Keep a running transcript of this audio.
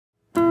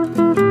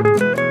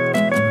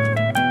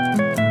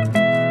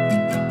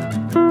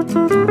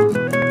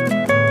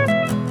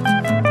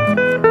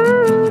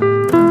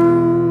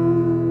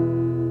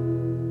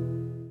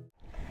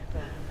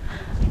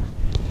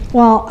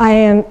Well, I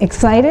am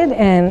excited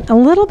and a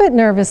little bit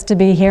nervous to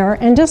be here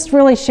and just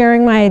really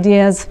sharing my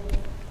ideas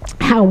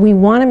how we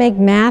want to make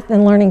math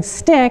and learning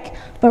stick,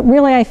 but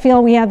really I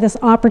feel we have this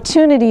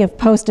opportunity of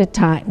post-it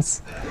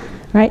times,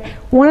 right?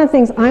 One of the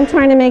things I'm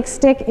trying to make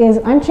stick is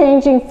I'm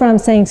changing from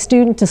saying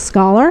student to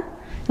scholar,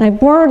 and I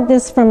borrowed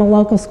this from a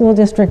local school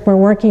district we're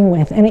working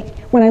with, and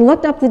when I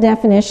looked up the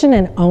definition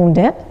and owned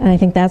it, and I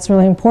think that's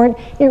really important,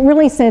 it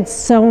really said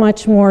so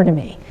much more to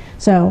me.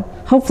 So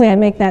hopefully I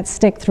make that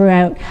stick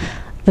throughout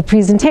the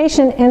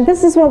presentation, and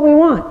this is what we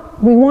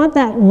want. We want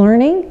that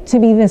learning to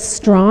be this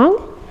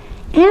strong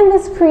and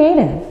this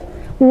creative.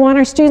 We want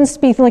our students to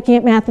be looking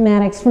at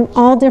mathematics from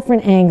all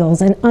different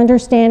angles and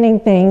understanding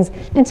things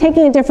and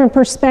taking a different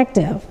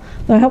perspective.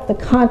 So I hope the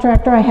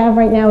contractor I have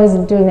right now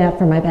isn't doing that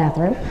for my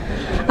bathroom.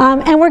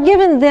 And we're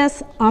given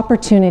this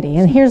opportunity,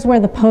 and here's where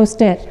the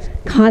post-it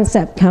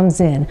concept comes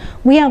in.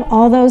 We have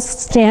all those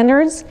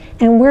standards,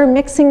 and we're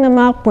mixing them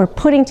up. We're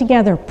putting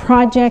together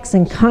projects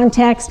and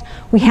context.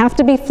 We have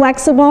to be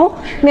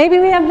flexible. Maybe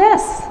we have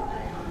this.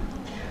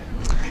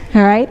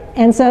 All right,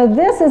 and so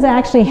this is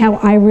actually how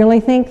I really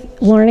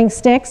think learning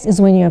sticks, is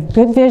when you have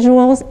good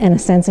visuals and a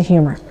sense of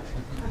humor.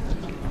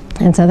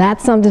 And so that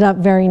summed it up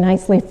very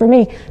nicely for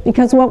me,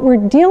 because what we're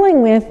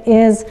dealing with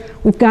is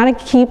we've got to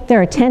keep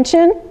their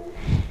attention.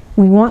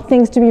 We want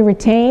things to be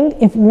retained.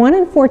 If 1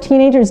 in 4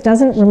 teenagers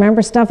doesn't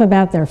remember stuff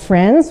about their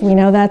friends, we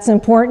know that's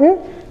important.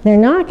 They're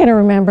not going to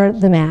remember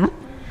the math.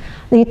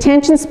 The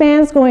attention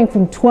span's going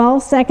from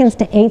 12 seconds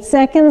to 8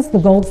 seconds. The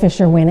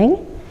goldfish are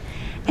winning.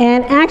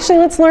 And actually,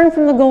 let's learn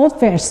from the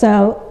goldfish.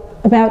 So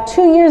about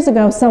 2 years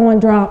ago, someone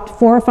dropped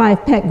 4 or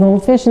 5 pet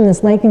goldfish in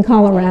this lake in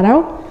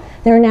Colorado.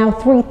 There are now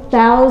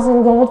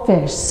 3,000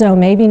 goldfish, so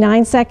maybe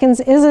 9 seconds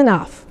is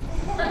enough.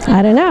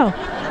 I don't know.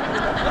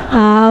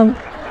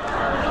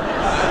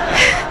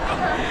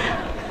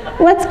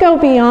 Let's go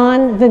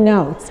beyond the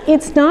notes.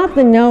 It's not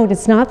the note,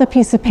 it's not the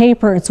piece of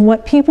paper, it's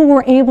what people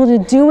were able to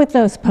do with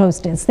those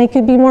post-its. They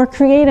could be more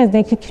creative,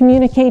 they could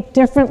communicate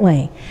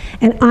differently.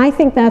 And I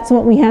think that's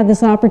what we had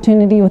this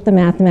opportunity with the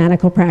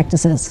mathematical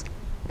practices.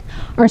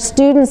 Our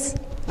students,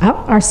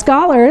 our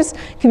scholars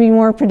can be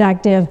more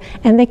productive,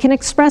 and they can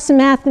express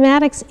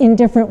mathematics in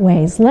different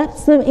ways.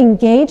 Let's them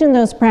engage in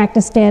those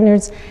practice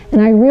standards,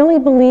 and I really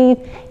believe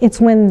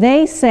it's when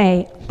they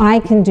say,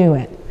 I can do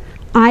it.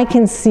 I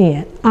can see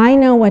it. I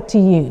know what to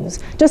use.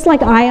 Just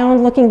like I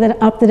own looking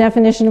up the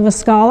definition of a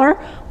scholar,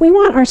 we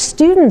want our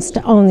students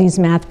to own these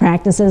math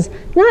practices,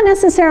 not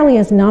necessarily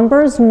as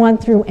numbers 1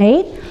 through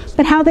 8,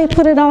 but how they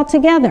put it all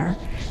together.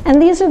 And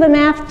these are the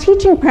math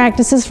teaching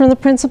practices from the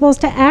principles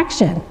to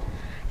action.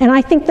 And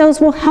I think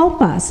those will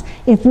help us.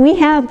 If we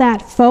have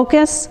that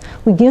focus,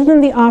 we give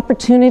them the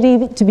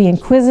opportunity to be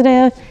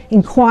inquisitive,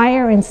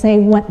 inquire, and say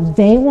what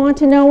they want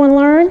to know and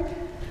learn,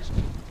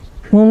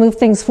 we'll move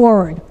things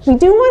forward. We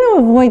do want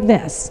to avoid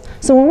this.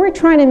 So when we're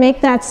trying to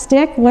make that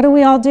stick, what do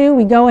we all do?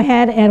 We go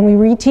ahead and we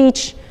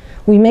reteach.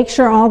 We make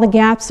sure all the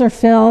gaps are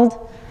filled.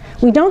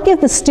 We don't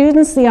give the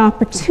students the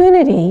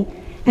opportunity,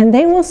 and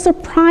they will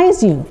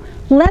surprise you.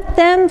 Let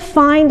them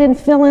find and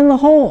fill in the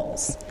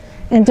holes.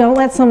 And don't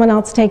let someone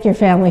else take your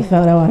family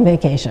photo on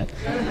vacation.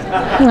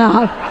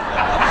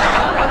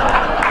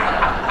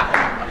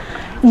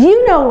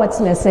 You know what's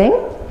missing,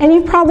 and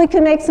you probably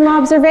can make some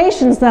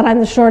observations that I'm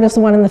the shortest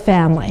one in the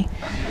family.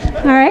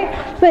 All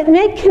right? But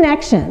make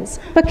connections,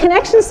 but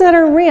connections that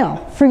are real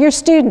for your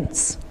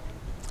students.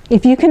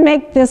 If you can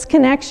make this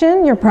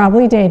connection, you're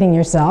probably dating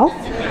yourself.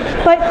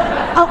 But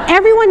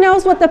everyone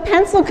knows what the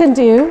pencil can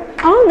do.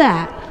 Own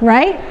that,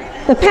 right?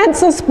 The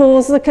pencil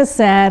spools, the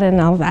cassette,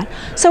 and all that.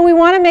 So we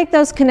want to make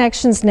those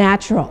connections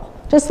natural,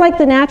 just like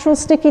the natural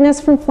stickiness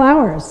from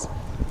flowers,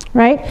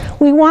 right?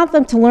 We want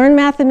them to learn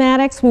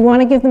mathematics. We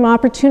want to give them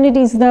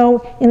opportunities,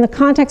 though, in the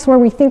context where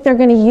we think they're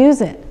going to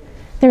use it.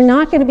 They're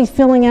not going to be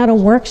filling out a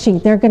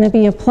worksheet. They're going to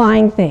be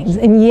applying things.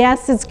 And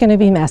yes, it's going to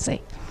be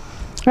messy.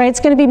 Right? It's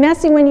going to be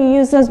messy when you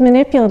use those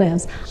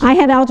manipulatives. I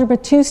had Algebra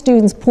 2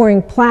 students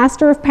pouring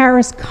plaster of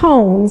Paris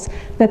cones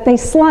that they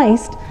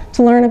sliced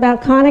to learn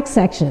about conic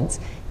sections.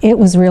 It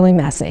was really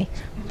messy,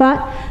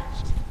 but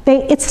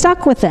it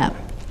stuck with them.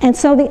 And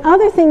so the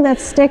other thing that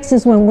sticks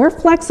is when we're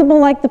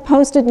flexible like the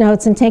post-it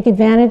notes and take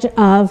advantage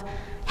of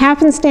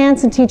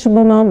happenstance and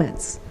teachable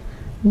moments.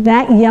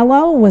 That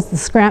yellow was the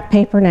scrap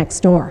paper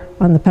next door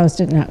on the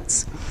post-it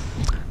notes.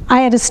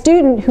 I had a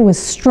student who was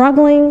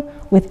struggling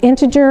with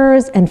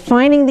integers and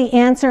finding the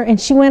answer,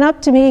 and she went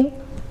up to me.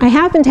 I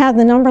happened to have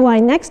the number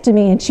line next to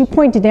me, and she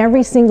pointed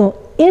every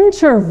single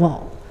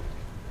interval.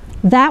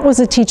 That was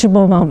a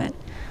teachable moment.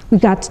 We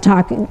got to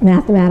talk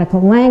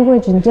mathematical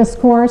language and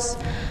discourse.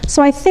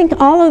 So I think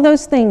all of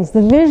those things,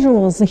 the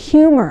visuals, the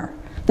humor,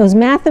 those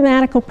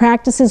mathematical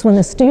practices when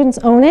the students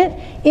own it,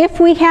 if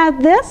we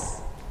have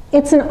this,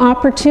 it's an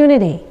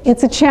opportunity.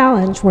 It's a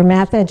challenge. We're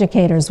math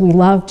educators. We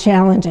love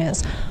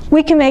challenges.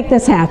 We can make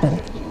this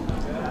happen.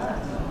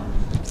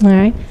 All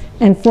right.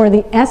 And for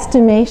the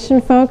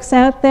estimation folks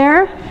out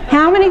there,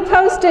 how many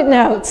Post-it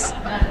notes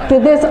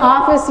did this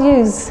office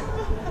use?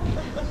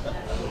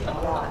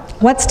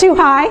 What's too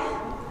high?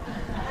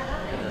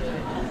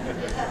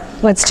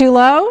 What's too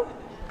low?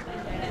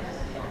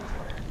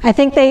 I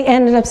think they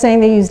ended up saying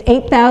they used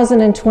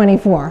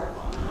 8,024.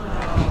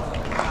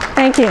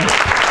 Thank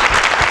you.